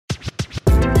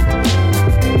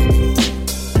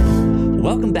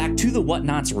Welcome back to the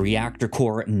Whatnots Reactor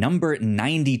Core number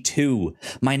 92.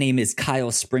 My name is Kyle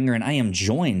Springer, and I am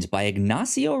joined by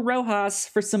Ignacio Rojas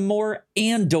for some more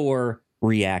Andor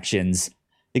reactions.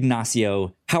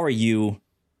 Ignacio, how are you?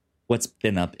 What's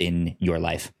been up in your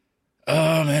life?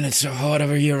 Oh, man, it's so hot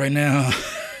over here right now.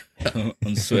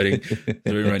 I'm sweating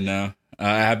right now.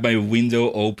 I have my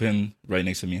window open right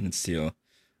next to me, and it's still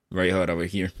very hot over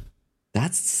here.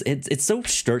 It's so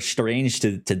strange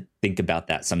to think about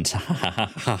that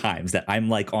sometimes, that I'm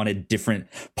like on a different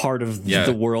part of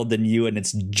the world than you, and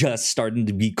it's just starting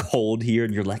to be cold here,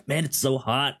 and you're like, man, it's so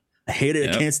hot. I hate it.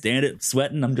 Yep. I can't stand it. I'm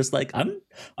sweating. I'm just like,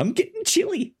 I'm getting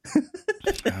chilly.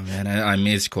 Oh man, I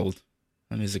miss cold.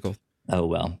 I miss the cold. Oh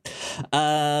well.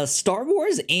 Star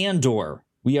Wars Andor.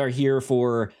 We are here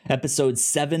for episodes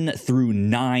 7 through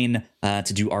 9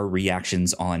 to do our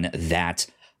reactions on that.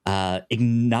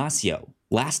 Ignacio,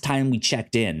 last time we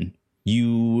checked in,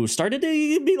 you started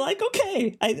to be like,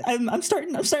 okay, I'm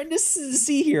starting to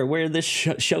see here where this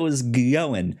show is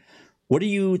going. What are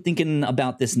you thinking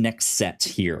about this next set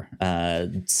here,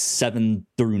 7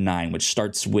 through 9, which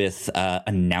starts with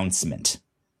Announcement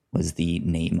was the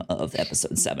name of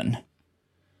episode 7.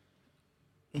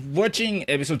 Watching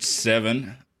episode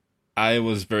 7, I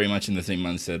was very much in the same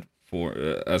mindset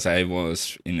as I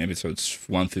was in episodes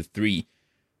 1 through 3.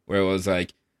 Where it was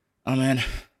like, oh man,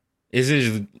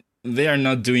 they are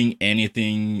not doing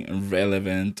anything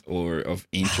relevant or of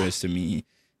interest to me.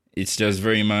 It's just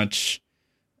very much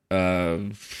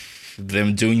them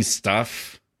doing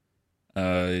stuff,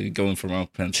 going from one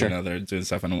planet to another, doing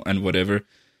stuff and whatever.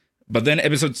 But then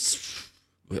episodes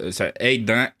 8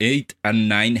 and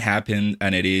 9 happened,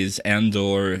 and it is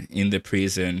Andor in the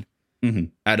prison. Mm-hmm.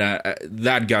 And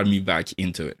that got me back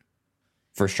into it.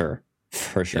 For sure.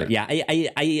 Yeah,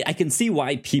 I can see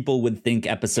why people would think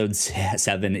episode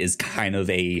 7 is kind of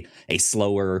a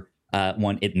slower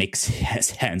one. It makes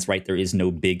sense, right? There is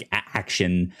no big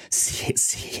action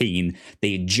scene.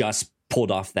 They just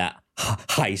pulled off that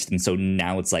heist, and so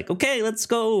now it's like, okay, let's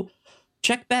go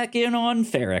check back in on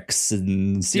Ferrix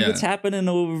and see what's happening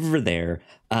over there.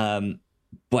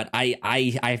 But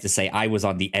I have to say, I was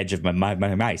on the edge of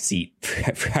my seat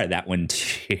for that one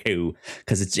too,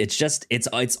 because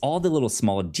it's all the little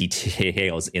small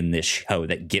details in this show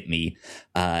that get me,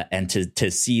 and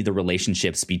to see the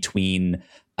relationships between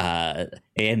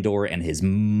Andor and his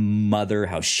mother,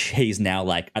 how she's now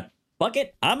like, fuck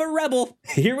it, I'm a rebel.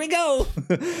 Here we go.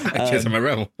 I guess I'm a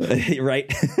rebel,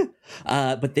 right?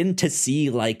 But then to see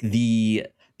like the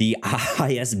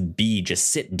ISB just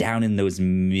sit down in those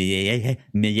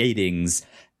meetings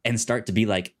and start to be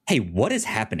like, hey, what is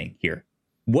happening here?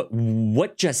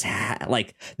 What just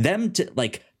like them to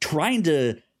like trying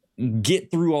to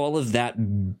get through all of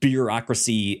that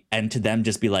bureaucracy, and to them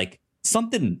just be like,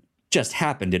 something just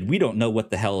happened and we don't know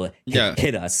what the hell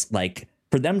hit us. Like,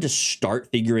 for them to start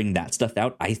figuring that stuff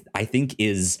out, I think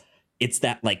it's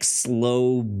that like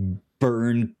slow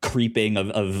burn creeping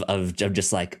of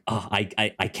just like, oh,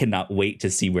 I cannot wait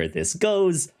to see where this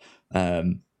goes.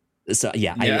 I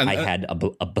had a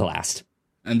blast.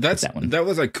 And that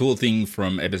was a cool thing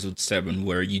from episode 7,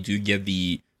 where you do get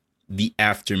the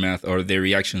aftermath or the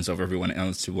reactions of everyone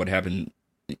else to what happened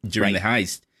during the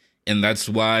heist. And that's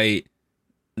why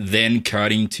then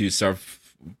cutting to stuff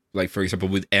like, for example,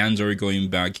 with Andor going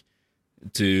back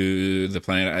to the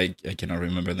planet, I cannot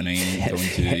remember the name, going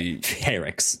to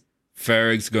Ferrix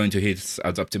going to his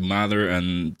adoptive mother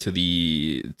and to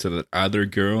the other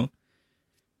girl.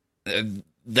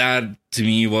 That to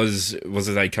me was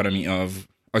a dichotomy of,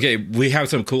 okay, we have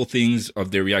some cool things of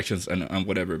their reactions and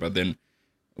whatever, but then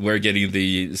we're getting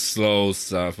the slow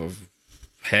stuff of,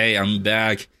 hey, I'm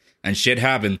back and shit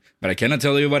happened, but I cannot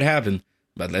tell you what happened,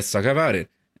 but let's talk about it.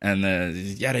 And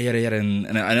yada yada yada,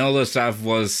 and all the stuff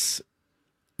was,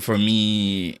 for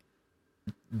me,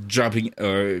 dropping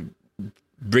or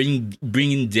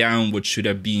bringing down what should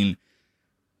have been,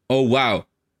 oh wow,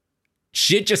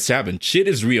 shit just happened, shit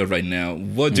is real right now,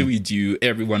 what do we do,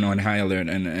 everyone on high alert,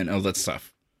 and all that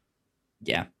stuff.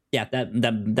 Yeah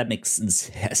that makes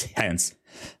sense.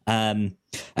 And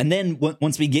then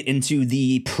once we get into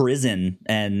the prison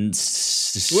and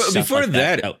well, before like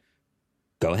that,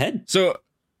 go ahead. So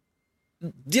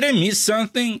did I miss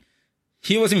something?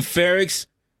 He was in Ferrix.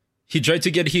 He tried to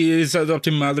get his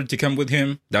adopted mother to come with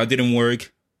him. That didn't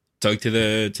work. Talked to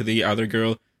the other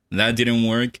girl. That didn't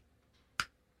work.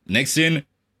 Next scene,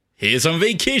 he's on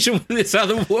vacation with this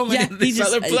other woman in this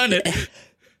other planet.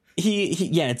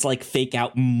 It's like fake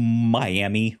out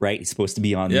Miami, right? He's supposed to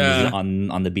be on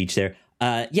the beach there.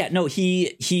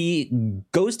 He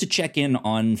goes to check in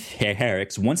on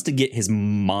Ferrix, wants to get his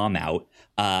mom out,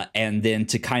 and then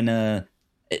to kind of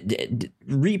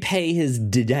repay his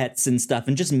debts and stuff,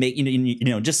 and just make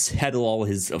just settle all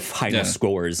his final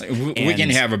scores. We can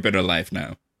have a better life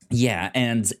now. Yeah,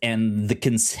 and the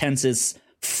consensus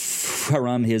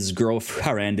from his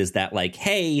girlfriend is that, like,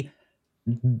 hey,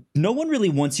 no one really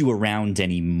wants you around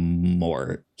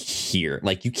anymore here.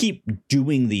 Like, you keep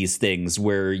doing these things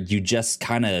where you just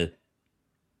kind of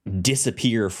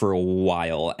disappear for a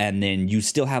while, and then you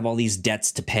still have all these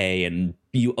debts to pay, and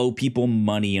you owe people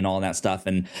money and all that stuff,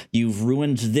 and you've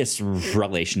ruined this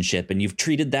relationship, and you've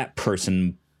treated that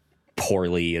person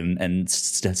poorly, and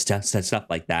stuff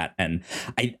like that. And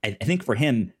I think for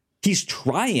him, he's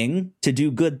trying to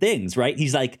do good things, right?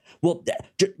 He's like, well,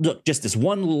 look, just this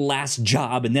one last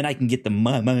job, and then I can get the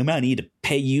money to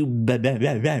pay you back.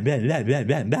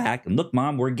 And look,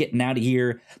 Mom, we're getting out of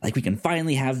here. Like, we can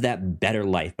finally have that better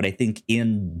life. But I think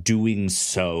in doing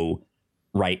so,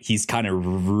 right, he's kind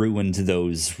of ruined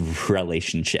those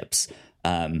relationships.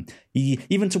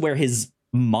 Even to where his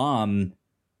mom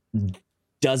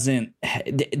doesn't.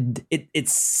 It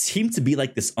seemed to be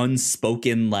like this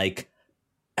unspoken, like,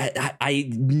 I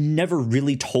never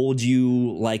really told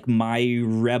you, like, my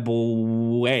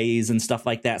rebel ways and stuff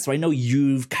like that. So I know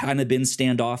you've kind of been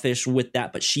standoffish with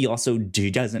that, but she also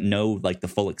doesn't know, like, the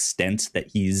full extent that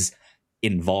he's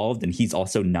involved, and he's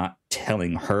also not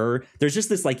telling her. There's just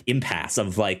this, like, impasse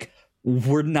of, like,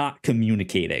 we're not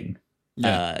communicating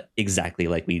exactly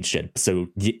like we should. So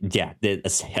yeah,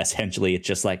 essentially it's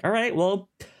just like, all right, well,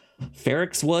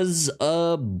 Ferrix was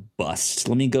a bust.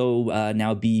 Let me go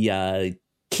now be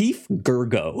Keith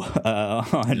Gergo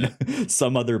on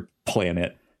some other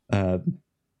planet.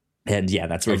 And yeah,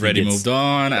 that's where I've already moved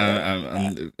on.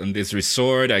 On this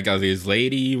resort, I got this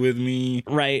lady with me.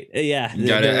 Right? Yeah.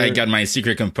 I got my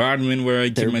secret compartment where I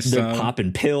keep myself. They're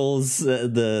popping pills.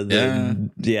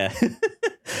 Man, yeah.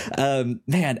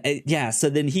 So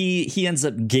then he ends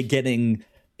up getting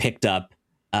picked up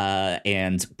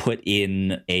and put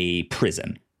in a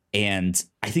prison. And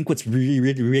I think what's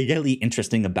really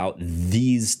interesting about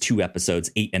these two episodes,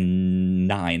 8 and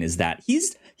 9, is that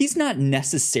he's not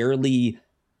necessarily,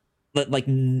 like,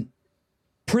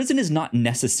 prison is not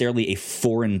necessarily a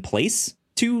foreign place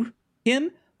to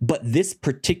him, but this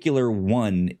particular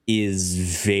one is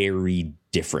very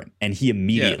different. And he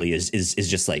immediately is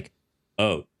just like,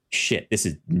 oh shit, this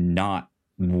is not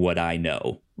what I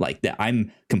know. Like, that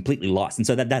I'm completely lost. And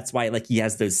so that's why, like, he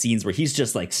has those scenes where he's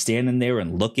just, like, standing there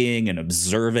and looking and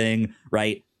observing,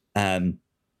 right?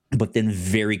 But then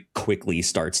very quickly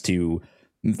starts to,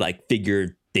 like,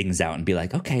 figure things out and be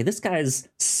like, okay, this guy's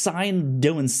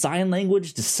doing sign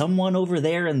language to someone over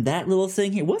there, and that little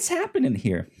thing here, what's happening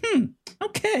here?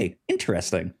 Okay,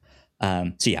 interesting.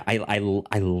 So yeah, I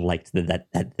liked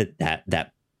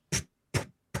that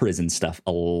prison stuff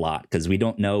a lot, because we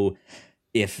don't know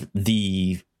if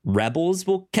the rebels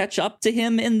will catch up to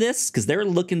him in this, because they're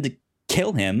looking to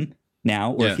kill him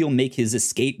now, or if he'll make his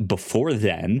escape before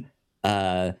then,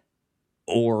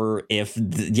 or if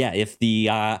the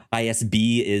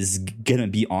ISB is gonna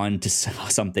be on to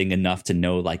something enough to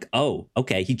know, like, oh,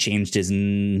 okay, he changed his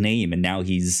name and now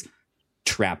he's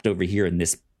trapped over here in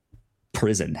this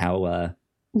prison. How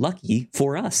lucky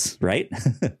for us, right?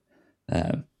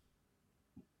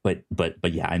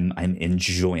 But yeah, I'm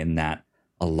enjoying that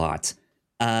a lot.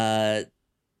 Andy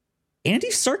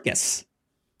Serkis.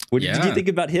 What did you think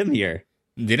about him here?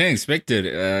 Didn't expect it.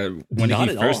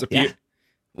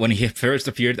 When he first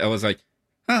appeared, I was like,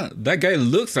 that guy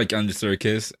looks like Andy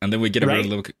Serkis. And then we get a better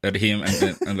look at him, and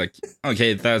then I'm like,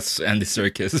 okay, that's Andy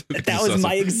Serkis. That was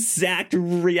my exact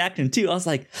reaction too. I was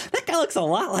like, that guy looks a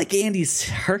lot like Andy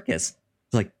Serkis.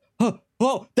 It's like,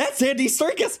 oh, that's Andy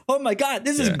Serkis. Oh my God,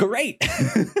 this is great.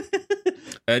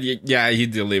 Yeah, he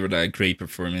delivered a great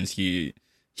performance. He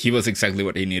was exactly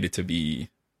what he needed to be.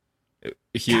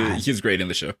 He's great in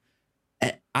the show.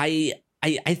 I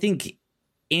think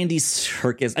Andy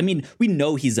Serkis, I mean, we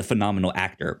know he's a phenomenal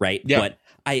actor, right? Yeah. But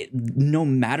no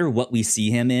matter what we see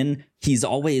him in, he's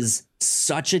always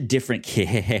such a different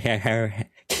character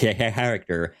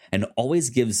and always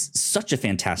gives such a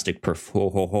fantastic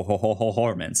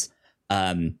performance.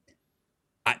 I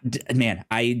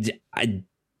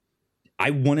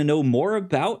want to know more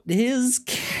about his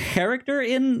character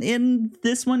in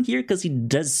this one here, because he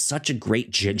does such a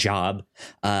great job.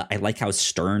 I like how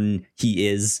stern he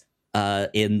is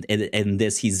in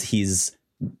this. He's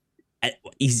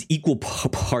equal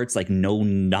parts like no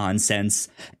nonsense,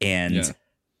 and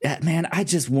man, I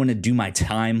just want to do my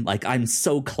time. Like, I'm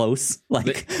so close.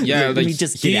 Like, let me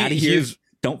just get out of here.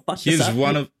 Don't fuck this up.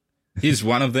 He's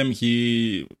one of them.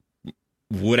 He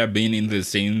would have been in the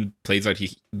same place that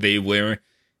they were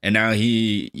and now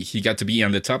he got to be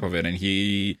on the top of it, and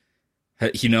he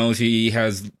knows he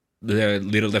has the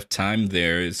little left time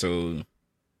there. So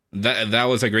that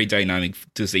was a great dynamic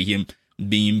to see him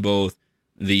being both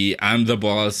I'm the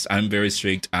boss, I'm very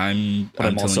strict, I'm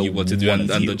telling you what to do, and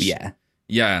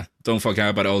don't fuck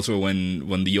out. But also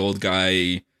when the old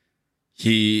guy,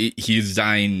 he's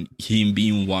dying, him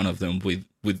being one of them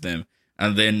with them.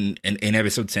 And then in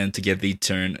episode 10, to get the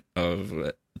turn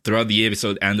of throughout the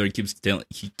episode, Andor keeps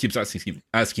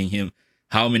asking him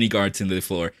how many guards in the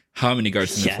floor,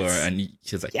 and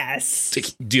he's like, yes,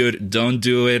 dude, don't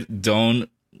do it, don't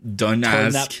turn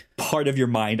ask that part of your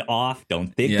mind off,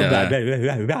 don't think about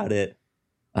it.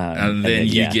 And then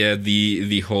you get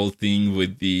the whole thing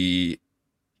with the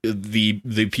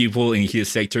people in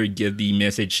his sector get the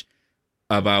message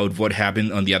about what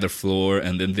happened on the other floor,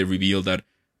 and then they reveal that,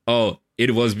 oh,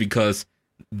 it was because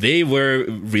they were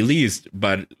released,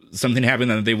 but something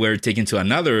happened and they were taken to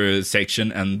another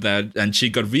section, and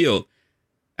shit got real.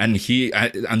 And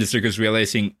the circus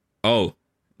realizing, oh,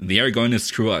 they are going to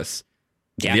screw us.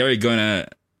 Yeah. They are gonna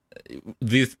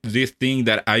this thing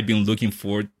that I've been looking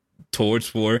towards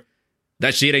for,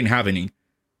 that shit ain't happening.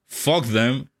 Fuck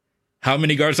them. How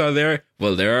many guards are there?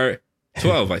 Well, there are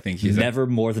 12, I think. He's never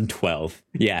more than 12.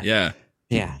 Yeah.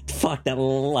 Yeah. Fuck, that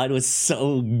line was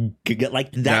so good.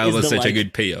 Like that was such a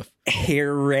good payoff.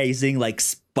 Hair raising, like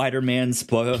Spider-Man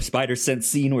spider sense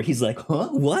scene where he's like, huh?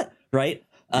 What? Right?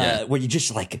 Where you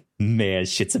just like, man,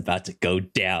 shit's about to go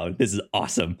down. This is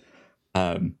awesome.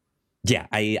 Yeah,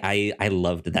 I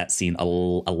loved that scene a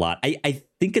lot. I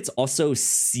think it's also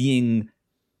seeing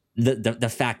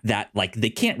the fact that like they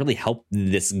can't really help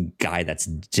this guy that's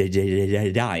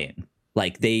dying.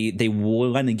 Like they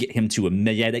want to get him to a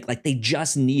medic. Like they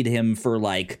just need him for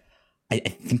like I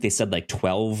think they said like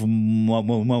 12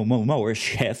 more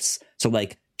shifts. So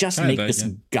like just make this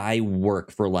guy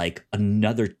work for like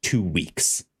another 2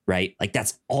 weeks, right? Like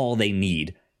that's all they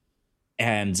need.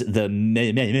 And the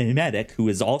medic, who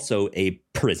is also a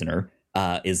prisoner,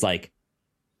 is like,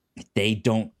 they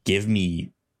don't give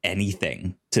me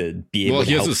anything to be able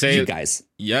to help you guys.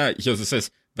 Yeah, he also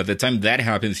says, by the time that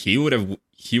happens, he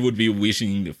would be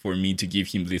wishing for me to give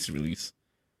him this release.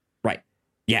 Right.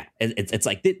 Yeah. It's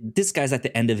like this guy's at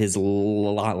the end of his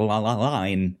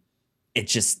line. It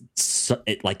just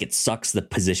it sucks the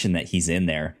position that he's in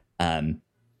there.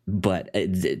 But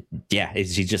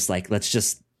he's just like, let's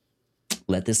just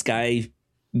let this guy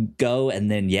go. And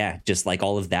then, just like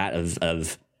all of that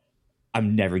of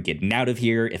I'm never getting out of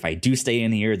here. If I do stay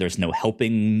in here, there's no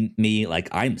helping me. Like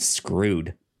I'm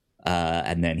screwed.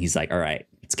 And then he's like, all right,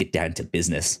 let's get down to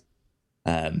business.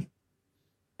 And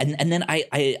then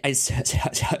I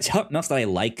something else that I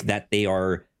like that they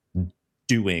are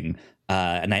doing.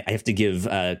 And I have to give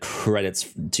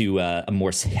credits to a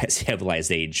more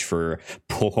civilized age for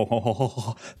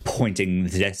pointing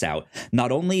this out.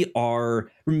 Not only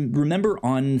remember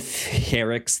on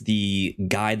Ferrix, the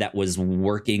guy that was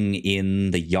working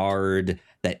in the yard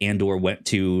that Andor went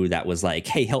to, that was like,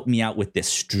 hey, help me out with this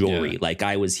story. Yeah. Like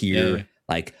I was here. Yeah.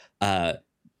 Like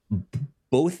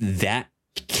both that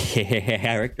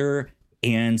character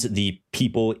and the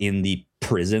people in the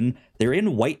prison, they're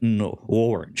in white and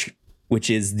orange, which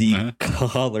is the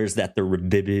colors that the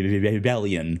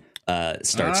rebellion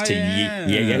starts to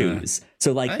use.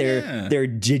 So like they're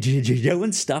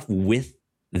doing stuff with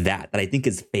that I think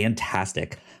is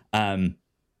fantastic.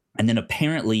 And then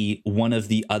apparently one of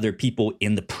the other people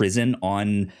in the prison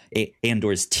on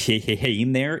Andor's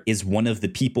team there is one of the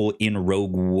people in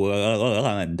Rogue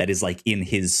One that is like in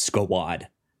his squad.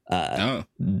 There,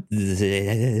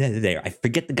 I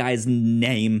forget the guy's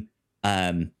name.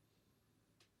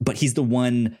 But he's the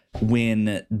one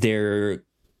when they're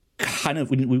kind of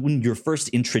when you're first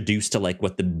introduced to like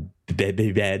what the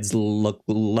beds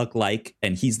look like,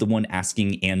 and he's the one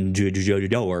asking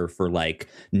Andor for like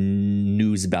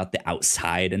news about the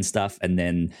outside and stuff, and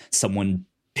then someone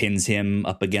pins him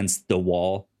up against the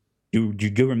wall. Do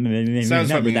you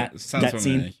remember that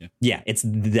scene? Yeah, it's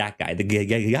that guy, the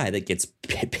guy that gets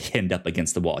pinned up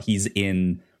against the wall. He's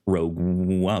in Rogue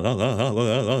One.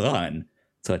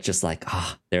 So it's just like,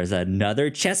 there's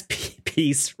another chess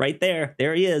piece right there.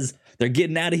 There he is. They're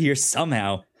getting out of here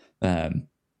somehow. So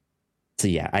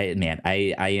yeah,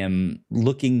 I am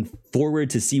looking forward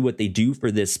to see what they do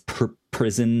for this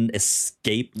prison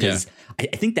escape, because I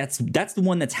think that's the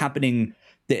one that's happening.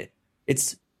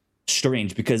 It's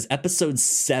strange because episode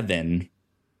 7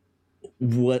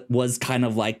 was kind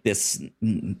of like this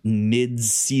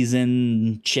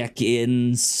mid-season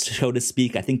check-in, so to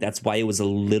speak. I think that's why it was a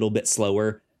little bit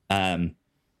slower,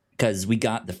 because we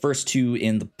got the first 2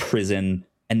 in the prison,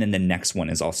 and then the next one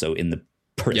is also in the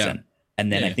person.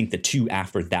 And then I think the two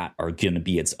after that are going to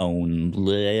be its own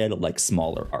little like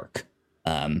smaller arc.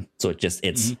 So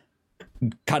it's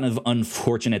kind of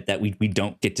unfortunate that we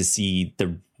don't get to see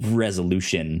the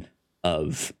resolution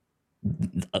of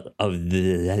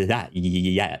that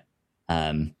yet.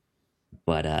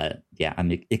 But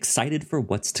I'm excited for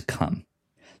what's to come.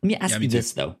 Let me ask you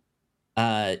this though.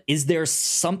 Is there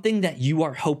something that you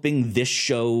are hoping this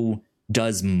show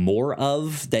does more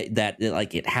of that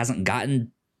like it hasn't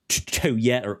gotten to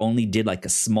yet, or only did like a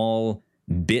small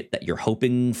bit that you're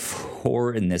hoping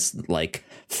for in this like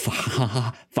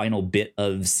final bit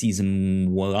of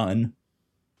season 1?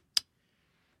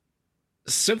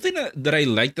 Something that I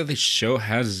like that the show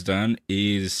has done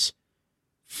is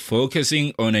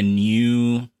focusing on a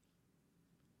new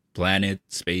planet,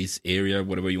 space area,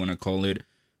 whatever you want to call it,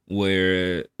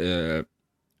 where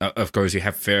of course you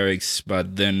have Ferrix,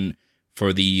 but then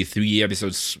for the 3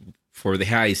 episodes for the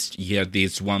heist, you have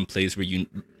this one place where you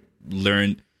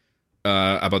learn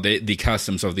about the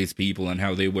customs of these people and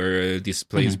how they were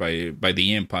displaced by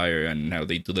the Empire and how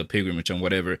they do the pilgrimage and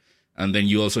whatever. And then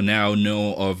you also now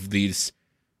know of this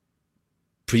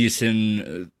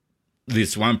prison,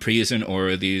 this one prison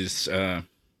or this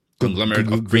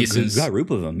conglomerate of prisons. A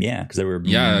group of them, yeah, because there were a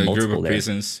multiple group of there.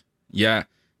 prisons. Yeah,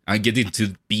 and getting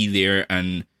to be there,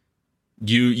 and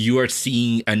you are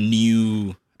seeing a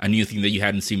new thing that you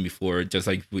hadn't seen before, just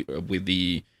like with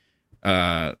the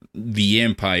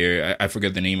Empire. I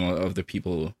forget the name of the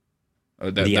people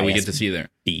that we get to see there.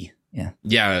 Yeah,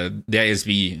 the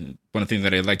ISB. One of the things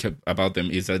that I like about them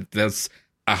is that that's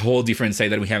a whole different side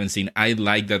that we haven't seen. I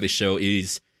like that the show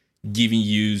is giving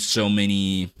you so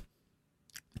many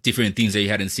different things that you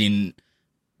hadn't seen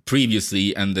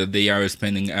previously, and that they are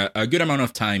spending a good amount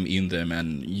of time in them,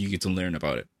 and you get to learn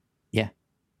about it. Yeah.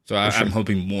 So I'm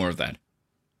hoping more of that.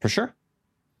 For sure.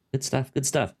 Good stuff.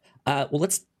 Well,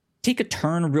 let's take a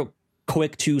turn real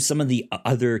quick to some of the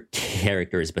other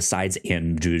characters besides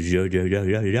Andor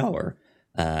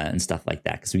and stuff like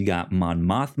that. Because we got Mon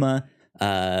Mothma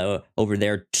over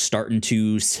there starting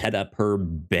to set up her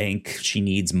bank. She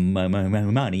needs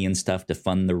money and stuff to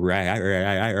fund the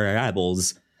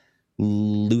rebels.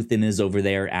 Luthen is over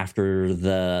there after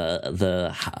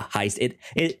the heist.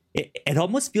 It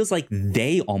almost feels like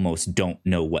they almost don't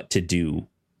know what to do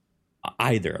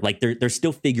either. Like they're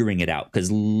still figuring it out, because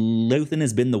Luthen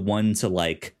has been the one to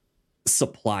like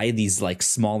supply these like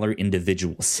smaller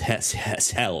individual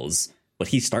cells, but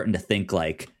he's starting to think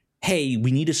like, hey,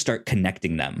 we need to start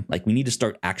connecting them. Like we need to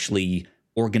start actually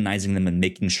organizing them and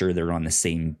making sure they're on the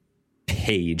same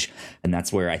page. And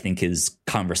that's where I think his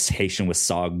conversation with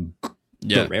Saw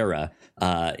Gerrera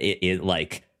it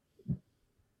like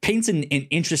paints an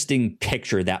interesting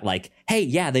picture that like, hey,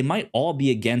 yeah, they might all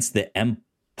be against the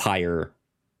Empire,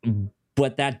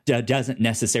 but that doesn't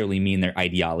necessarily mean their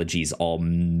ideologies all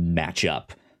match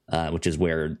up, which is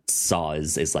where Saw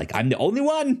is like, I'm the only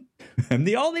one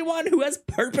who has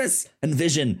purpose and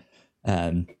vision.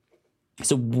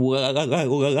 So what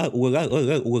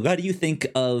do you think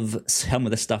of some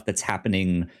of the stuff that's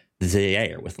happening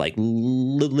there with like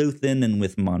Luthen and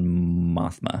with Mon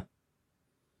Mothma?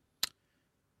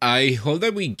 I hope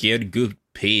that we get good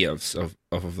payoffs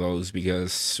of those,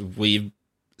 because we've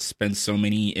spent so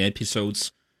many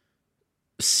episodes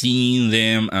seeing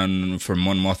them, and for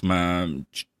Mon Mothma,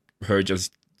 her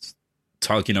just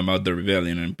talking about the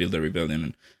rebellion and build the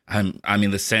rebellion. And I'm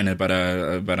in the Senate, but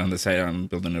on the side I'm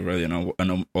building a rebellion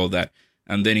and all that.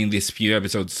 And then in these few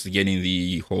episodes, getting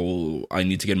the whole I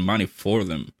need to get money for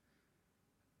them.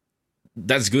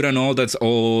 That's good and all. That's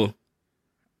all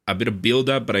a bit of build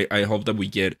up, but I hope that we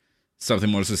get something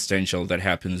more substantial that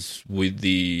happens with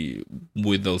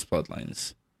those plot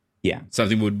lines. Yeah,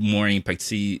 something with more impact.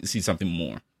 See something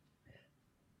more.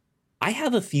 I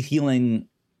have a feeling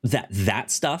that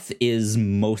stuff is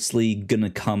mostly gonna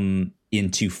come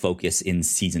into focus in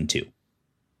season 2,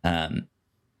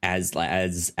 as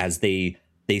they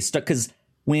start, because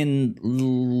when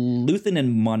Luthen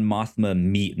and Mon Mothma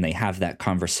meet and they have that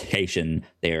conversation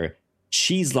there,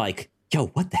 she's like, yo,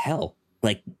 what the hell?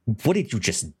 Like, what did you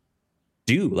just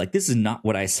do? Like, this is not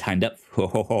what I signed up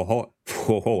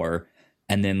for.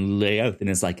 And then Luthen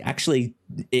is like, actually,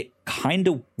 it kind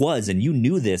of was, and you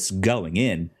knew this going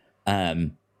in.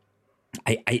 I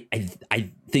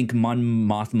think Mon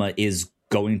Mothma is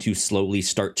going to slowly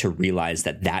start to realize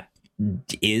that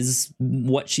is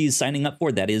what she's signing up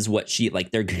for. That is what she,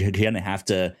 like, they're gonna have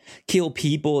to kill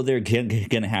people. They're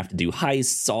gonna have to do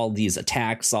heists, all these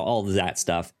attacks, all of that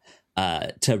stuff,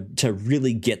 to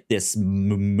really get this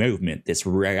movement, this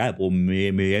rebel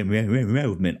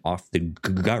movement off the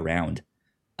ground.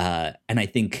 And I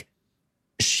think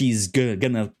she's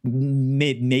gonna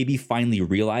maybe finally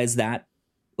realize that,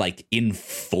 like, in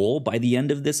full by the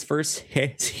end of this first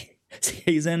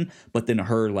season, but then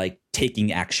her like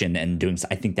taking action and doing so,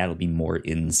 I think that'll be more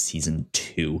in season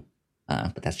 2,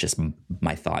 but that's just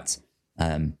my thoughts.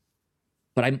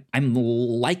 But I'm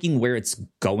liking where it's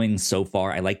going so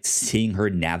far. I like seeing her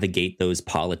navigate those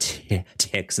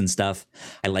politics and stuff.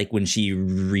 I like when she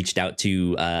reached out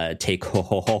to take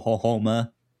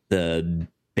Homa, the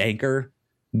banker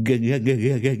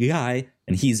guy,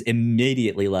 and he's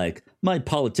immediately like, my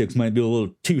politics might be a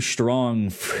little too strong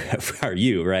for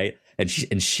you, right? And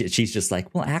she's just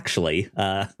like, well, actually,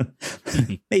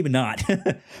 maybe not.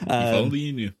 If only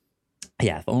you knew.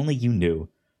 Yeah, if only you knew.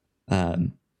 So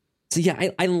yeah,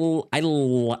 I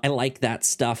like that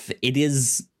stuff. It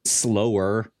is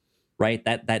slower, right?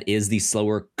 That is the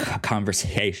slower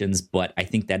conversations, but I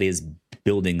think that is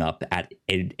building up at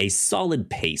a solid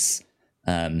pace.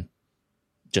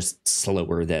 Just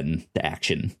slower than the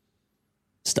action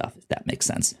stuff, if that makes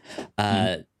sense.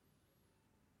 Man,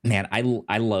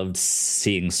 I loved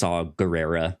seeing Saw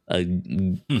Gerrera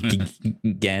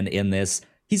again in this.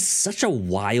 He's such a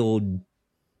wild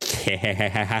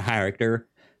character.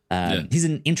 He's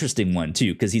an interesting one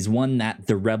too, because he's one that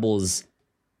the rebels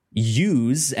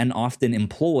use and often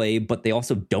employ, but they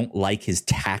also don't like his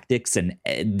tactics, and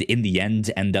in the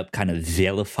end end up kind of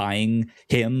vilifying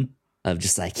him, of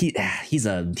just like he's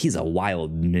a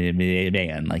wild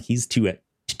man, like he's too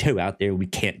out there, we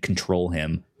can't control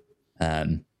him.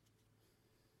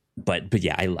 But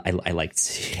yeah, I liked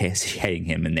seeing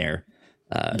him in there.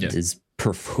 His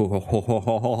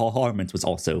performance was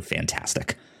also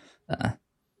fantastic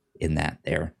in that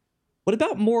there. What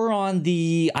about more on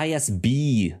the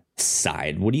ISB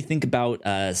side? What do you think about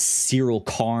Cyril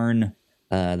Karn,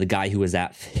 the guy who was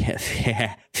at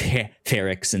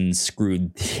Ferrix and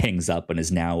screwed things up and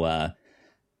is now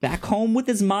back home with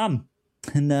his mom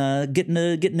and getting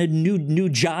a new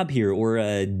job here, or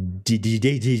Daedra,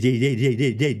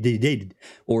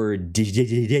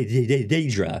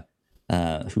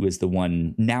 who is the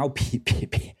one now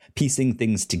piecing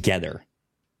things together?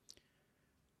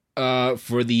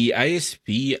 For the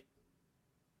ISP,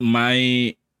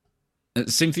 my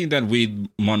same thing that with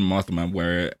Mon Mothma,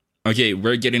 where okay,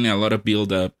 we're getting a lot of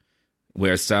build up.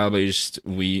 We're established.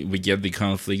 We get the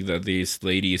conflict that this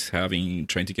lady is having,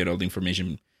 trying to get all the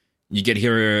information. You get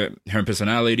her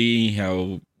personality,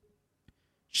 how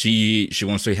she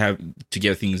wants to have to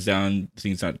get things done,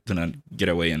 things that do not get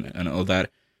away, and all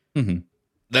that. Mm-hmm.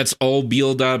 That's all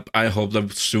build up. I hope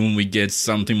that soon we get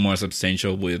something more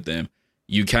substantial with them.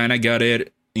 You kind of got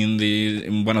it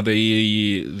in one of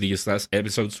these last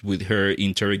episodes with her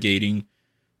interrogating.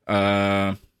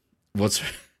 What's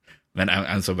man?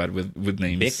 I'm so bad with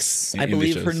names. Bix, I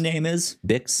believe her name is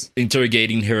Bix.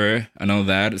 Interrogating her and all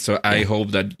that. So I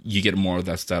hope that you get more of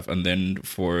that stuff. And then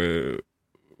for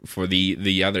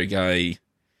the other guy,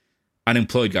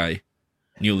 unemployed guy,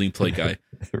 newly employed guy.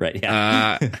 Right.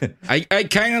 Yeah. I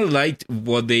kind of liked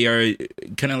what they are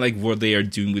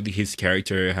doing with his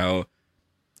character. How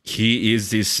he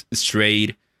is this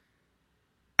straight,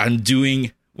 I'm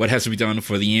doing what has to be done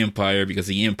for the Empire because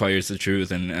the Empire is the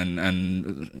truth and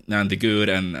the good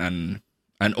and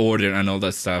order and all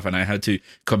that stuff. And I had to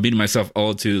commit myself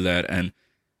all to that. And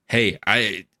hey,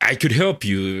 I could help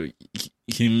you.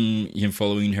 Him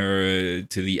following her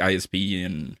to the ISP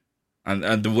and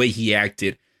the way he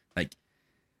acted, like,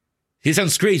 he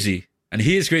sounds crazy. And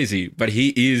he is crazy, but he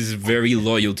is very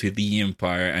loyal to the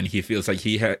Empire, and he feels like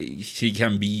he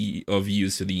can be of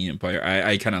use to the Empire.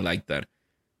 I kind of like that,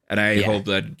 and I hope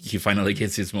that he finally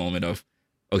gets his moment of,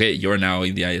 okay, you're now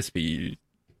in the ISP.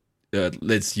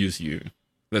 Let's use you.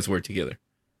 Let's work together.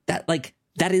 That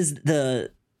is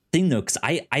the thing, though, because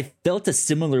I felt a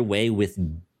similar way with.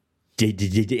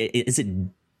 Is it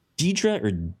Deidre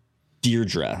or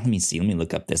Deirdre? Let me see. Let me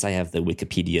look up this. I have the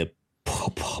Wikipedia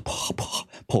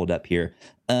pulled up here.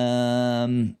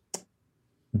 Deidre,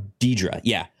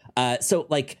 yeah. So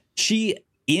like she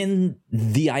in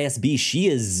the ISB, she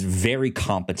is very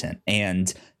competent,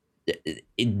 and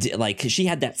like she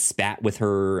had that spat with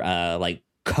her like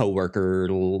coworker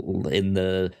in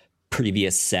the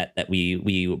previous set that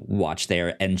we watched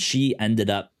there, and she ended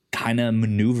up kind of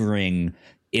maneuvering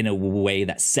in a way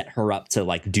that set her up to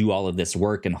like do all of this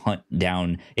work and hunt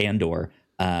down Andor,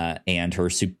 and her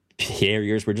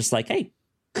superiors were just like, hey,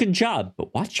 good job,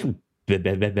 but watch your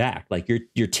back. Like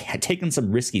you're taking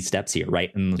some risky steps here,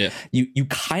 right? And you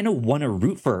kind of want to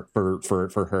root for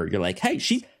her. You're like, hey,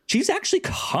 she's actually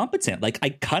competent. Like I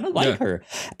kind of like her.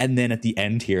 And then at the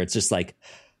end here, it's just like,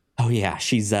 Oh yeah,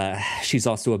 she's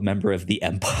also a member of the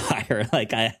Empire.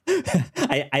 Like I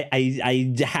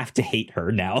have to hate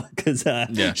her now because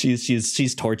Yeah.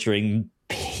 she's torturing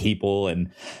people,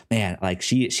 and man, like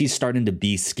she's starting to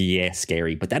be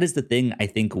scary. But that is the thing I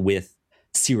think with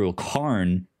Cyril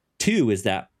Karn too, is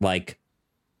that like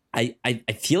I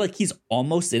feel like he's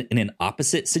almost in an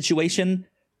opposite situation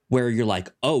where you're like,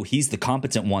 oh, he's the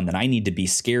competent one that I need to be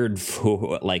scared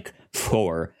for,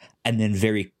 and then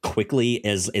very quickly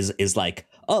is like,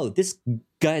 oh, this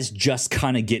guy's just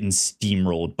kind of getting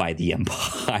steamrolled by the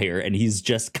Empire, and he's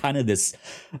just kind of this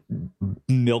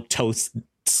milk toast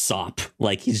sop.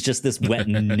 Like he's just this wet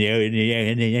noodle,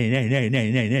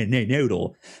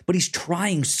 but he's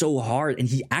trying so hard, and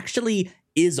he actually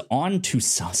is on to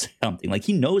something. Like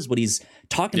he knows what he's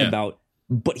talking about,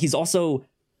 but he's also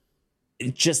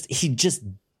he just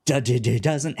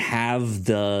doesn't have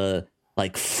the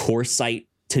like foresight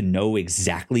to know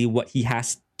exactly what he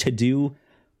has to do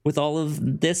with all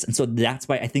of this. And so that's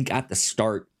why I think at the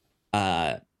start,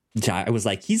 I was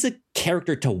like, he's a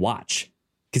character to watch,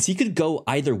 because he could go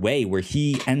either way, where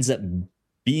he ends up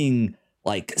being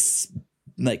like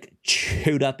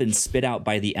chewed up and spit out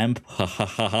by the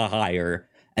Empire,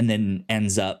 and then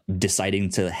ends up deciding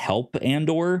to help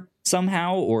Andor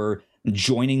somehow, or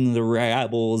joining the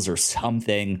rebels or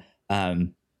something,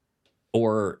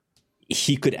 or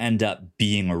he could end up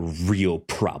being a real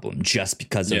problem just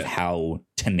because of how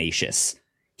tenacious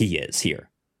he is here.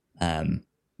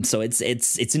 So it's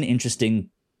an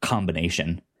interesting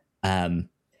combination. How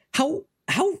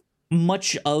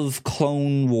much of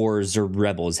Clone Wars or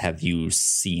Rebels have you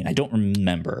seen? I don't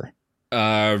remember.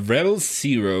 Rebels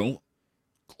 0,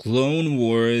 Clone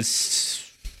Wars.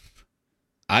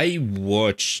 I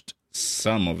watched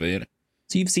some of it.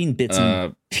 So you've seen bits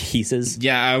and pieces?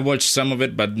 Yeah, I watched some of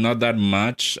it, but not that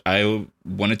much. I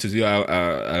wanted to do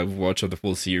a watch of the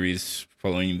full series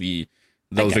following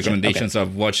those recommendations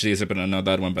of watch this but not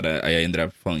that one, but I ended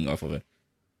up falling off of it.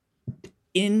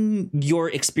 In your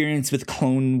experience with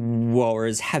Clone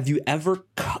Wars, have you ever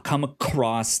come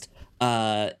across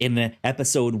in an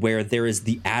episode where there is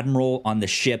the Admiral on the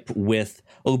ship with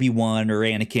Obi-Wan or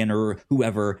Anakin or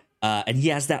whoever, and he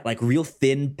has that like real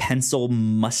thin pencil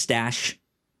mustache,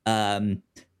 and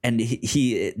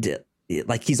he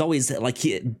like he's always like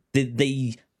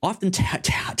they often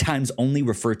times only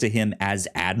refer to him as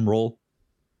Admiral.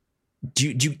 Do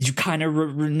you kind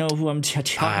of know who I'm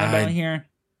talking about here?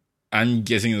 I'm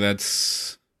guessing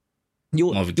that's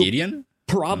Moff Gideon.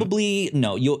 Probably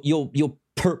no. You'll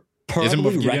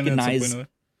probably recognize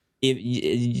if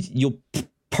you'll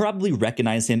probably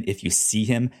recognize him if you see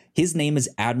him. His name is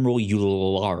Admiral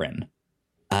Yularen,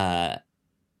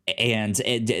 and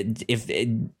if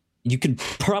you could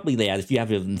probably if you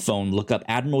have it on the phone, look up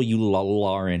Admiral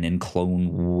Yularen in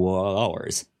Clone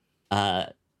Wars,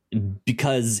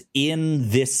 because in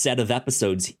this set of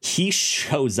episodes he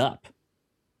shows up.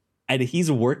 And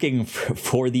he's working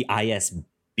for the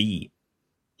ISB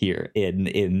here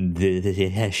in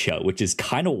the show, which is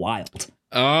kind of wild.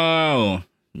 Oh,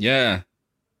 yeah.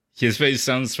 His face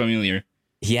sounds familiar.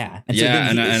 Yeah.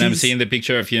 And I'm seeing the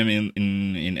picture of him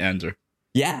in Andor.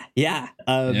 Yeah.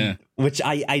 Which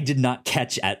I did not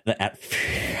catch at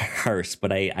first,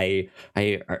 but I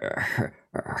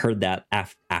heard that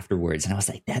afterwards, and I was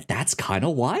like, that's kind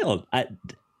of wild.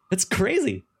 That's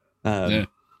crazy.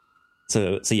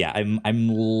 So yeah, I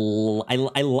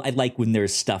like when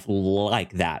there's stuff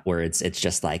like that where it's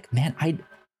just like, man,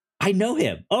 I know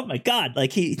him. Oh my god,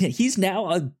 like he's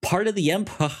now a part of the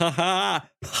Empire.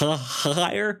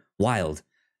 Wild.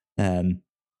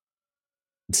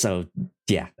 So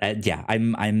yeah,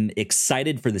 I'm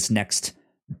excited for this next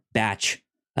batch.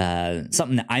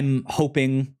 Something that I'm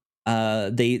hoping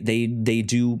they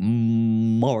do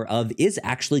more of is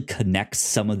actually connect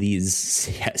some of these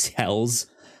cells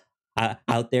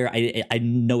out there. I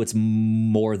know it's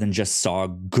more than just Saw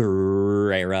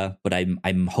Gerrera, but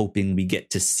I'm hoping we get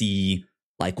to see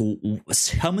like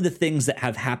some of the things that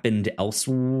have happened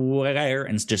elsewhere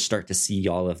and just start to see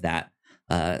all of that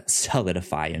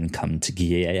solidify and come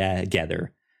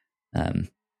together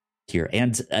here.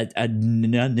 And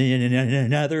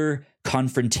another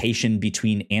confrontation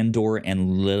between Andor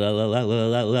and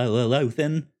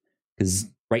Lothan, because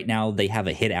right now they have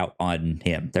a hit out on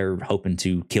him. They're hoping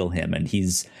to kill him, and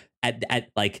he's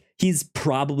at like he's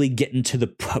probably getting to the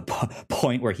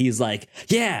point where he's like,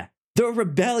 yeah, the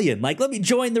rebellion, like, let me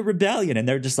join the rebellion. And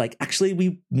they're just like, actually,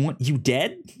 we want you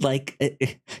dead, like,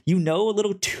 you know, a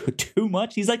little too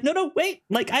much. He's like, no, wait,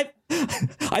 like I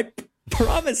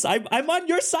promise I'm on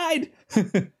your side.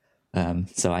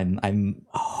 So I'm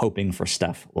hoping for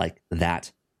stuff like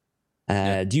that.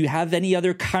 Do you have any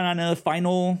other kind of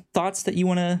final thoughts that you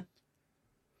want to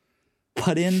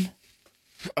put in?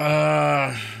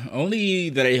 Only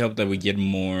that I hope that we get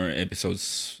more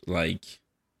episodes like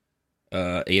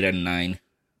 8 and 9,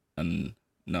 and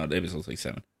not episodes like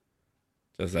 7.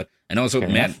 Just that. And also, Fair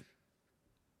man,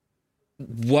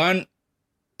 enough.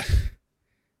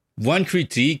 one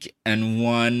critique and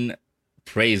one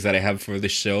praise that I have for the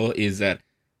show is that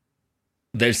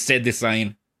their set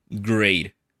design,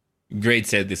 great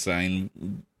set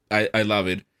design. I love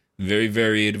it. Very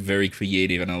varied, very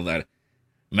creative, and all that.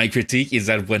 My critique is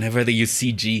that whenever they use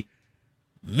CG,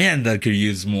 man, that could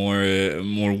use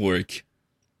more work.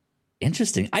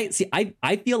 Interesting. I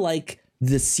feel like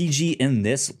the CG in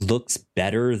this looks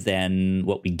better than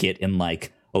what we get in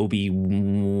like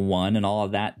Obi-Wan and all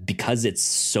of that because it's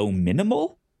so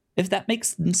minimal. If that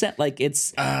makes sense, like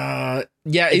it's not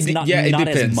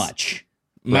depends. As much.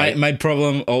 Right? My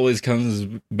problem always comes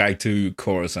back to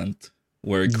Coruscant,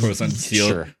 where Coruscant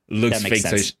still looks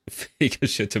fake as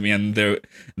shit to me. And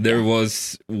there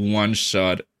was one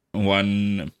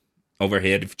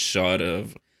overhead shot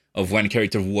of one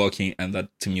character walking, and that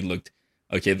to me looked,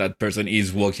 okay, that person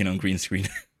is walking on green screen.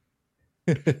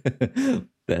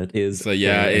 That is so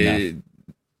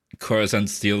Coruscant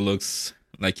still looks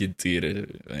like it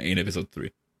did in episode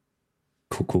 3.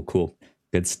 Cool.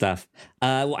 Good stuff.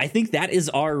 Well, I think that is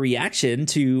our reaction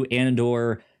to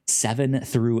Andor 7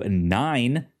 through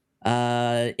 9.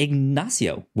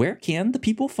 Ignacio, where can the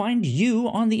people find you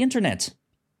on the internet?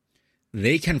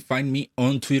 They can find me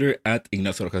on Twitter at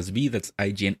Ignacio Rojasb. That's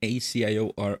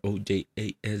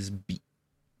IGNACIOROJASB.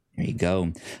 There you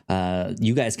go.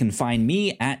 You guys can find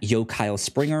me at Yo Kyle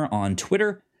Springer on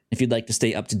Twitter. If you'd like to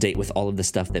stay up to date with all of the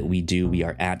stuff that we do, we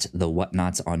are at The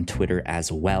Whatnots on Twitter as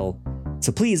well.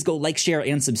 So please go like, share,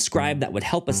 and subscribe. That would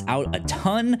help us out a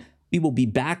ton. We will be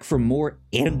back for more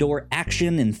Andor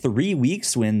action in 3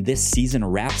 weeks when this season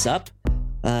wraps up.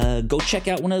 Go check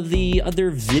out one of the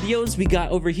other videos we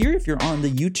got over here if you're on the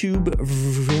YouTube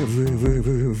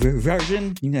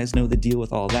version. You guys know the deal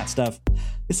with all that stuff.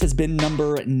 This has been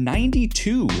number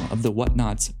 92 of the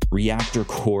Whatnots Reactor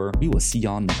Core. We will see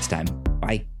y'all next time.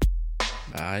 Bye.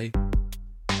 Bye.